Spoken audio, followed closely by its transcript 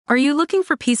Are you looking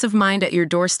for peace of mind at your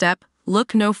doorstep?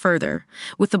 Look no further.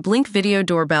 With the Blink Video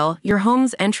Doorbell, your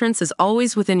home's entrance is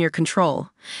always within your control.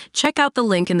 Check out the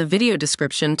link in the video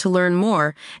description to learn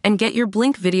more and get your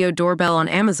Blink Video Doorbell on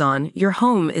Amazon. Your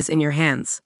home is in your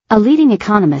hands. A leading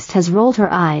economist has rolled her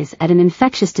eyes at an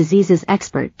infectious diseases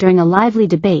expert during a lively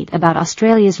debate about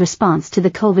Australia's response to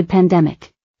the COVID pandemic.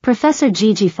 Professor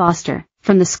Gigi Foster,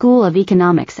 from the School of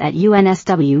Economics at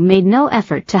UNSW, made no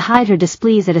effort to hide her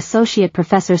displeasure at Associate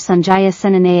Professor Sanjaya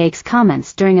Senanayak's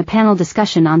comments during a panel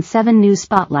discussion on 7 News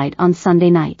Spotlight on Sunday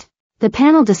night. The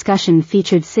panel discussion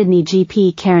featured Sydney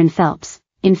GP Karen Phelps,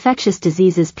 infectious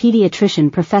diseases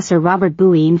pediatrician Professor Robert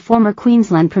Bowie and former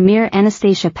Queensland Premier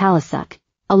Anastasia Palaszczuk,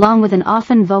 along with an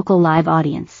often vocal live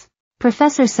audience.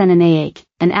 Professor Senanayak,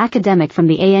 an academic from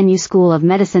the ANU School of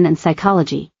Medicine and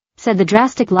Psychology, said the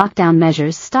drastic lockdown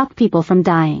measures stopped people from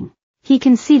dying. He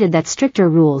conceded that stricter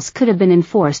rules could have been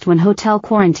enforced when hotel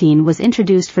quarantine was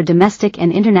introduced for domestic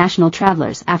and international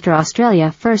travelers after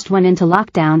Australia first went into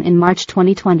lockdown in March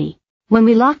 2020. When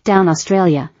we locked down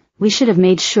Australia, we should have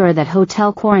made sure that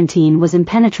hotel quarantine was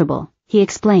impenetrable, he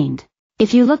explained.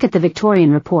 If you look at the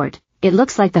Victorian report, it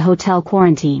looks like the hotel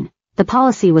quarantine. The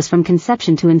policy was from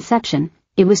conception to inception,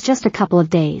 it was just a couple of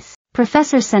days.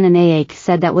 Professor Senanayak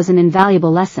said that was an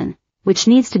invaluable lesson, which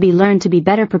needs to be learned to be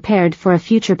better prepared for a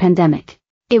future pandemic.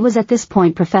 It was at this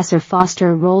point Professor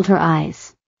Foster rolled her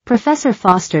eyes. Professor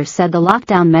Foster said the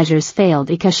lockdown measures failed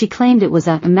because she claimed it was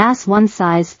a mass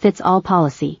one-size-fits-all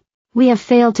policy. We have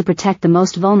failed to protect the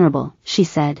most vulnerable, she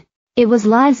said. It was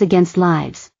lives against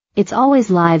lives. It's always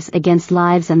lives against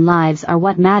lives, and lives are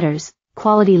what matters,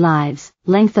 quality lives,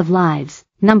 length of lives,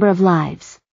 number of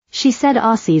lives. She said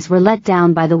Aussies were let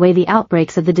down by the way the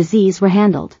outbreaks of the disease were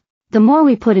handled. The more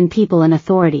we put in people and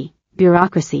authority,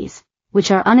 bureaucracies,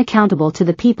 which are unaccountable to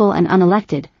the people and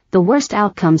unelected, the worst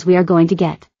outcomes we are going to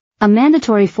get. A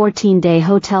mandatory 14-day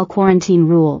hotel quarantine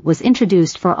rule was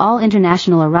introduced for all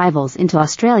international arrivals into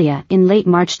Australia in late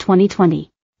March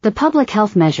 2020. The public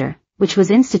health measure, which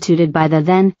was instituted by the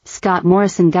then Scott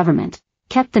Morrison government,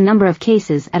 kept the number of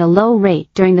cases at a low rate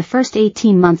during the first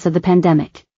 18 months of the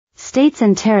pandemic. States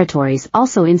and territories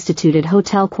also instituted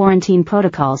hotel quarantine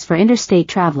protocols for interstate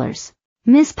travelers.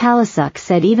 Ms. Palaszczuk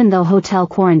said even though hotel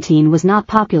quarantine was not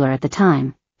popular at the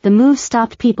time, the move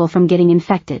stopped people from getting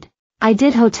infected. I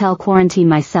did hotel quarantine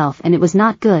myself and it was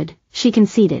not good, she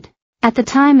conceded. At the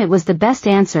time it was the best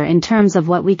answer in terms of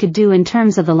what we could do in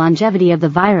terms of the longevity of the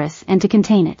virus and to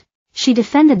contain it. She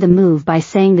defended the move by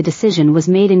saying the decision was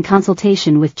made in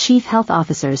consultation with chief health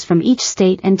officers from each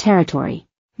state and territory.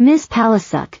 Ms.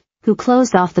 Palaszczuk, who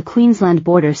closed off the Queensland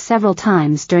border several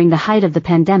times during the height of the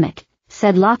pandemic,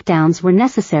 said lockdowns were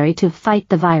necessary to fight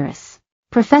the virus.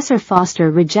 Professor Foster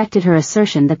rejected her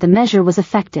assertion that the measure was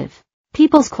effective.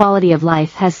 People's quality of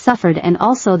life has suffered, and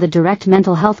also the direct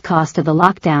mental health cost of the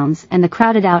lockdowns and the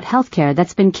crowded-out healthcare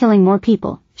that's been killing more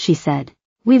people, she said.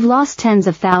 We've lost tens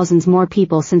of thousands more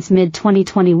people since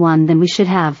mid-2021 than we should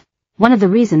have. One of the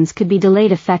reasons could be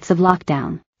delayed effects of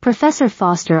lockdown. Professor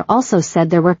Foster also said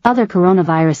there were other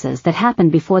coronaviruses that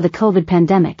happened before the COVID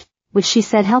pandemic, which she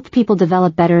said helped people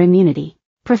develop better immunity.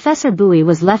 Professor Bowie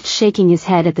was left shaking his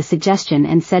head at the suggestion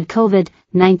and said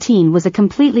COVID-19 was a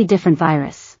completely different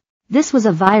virus. This was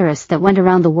a virus that went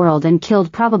around the world and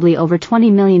killed probably over 20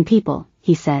 million people,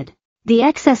 he said. The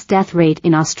excess death rate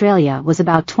in Australia was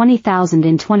about 20,000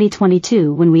 in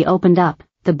 2022 when we opened up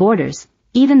the borders,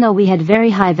 even though we had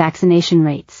very high vaccination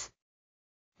rates.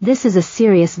 This is a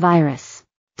serious virus.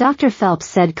 Dr. Phelps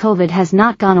said COVID has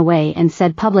not gone away and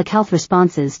said public health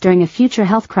responses during a future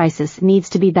health crisis needs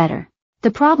to be better.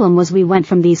 The problem was we went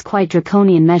from these quite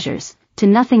draconian measures to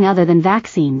nothing other than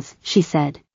vaccines, she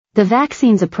said. The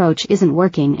vaccines approach isn't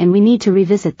working and we need to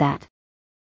revisit that.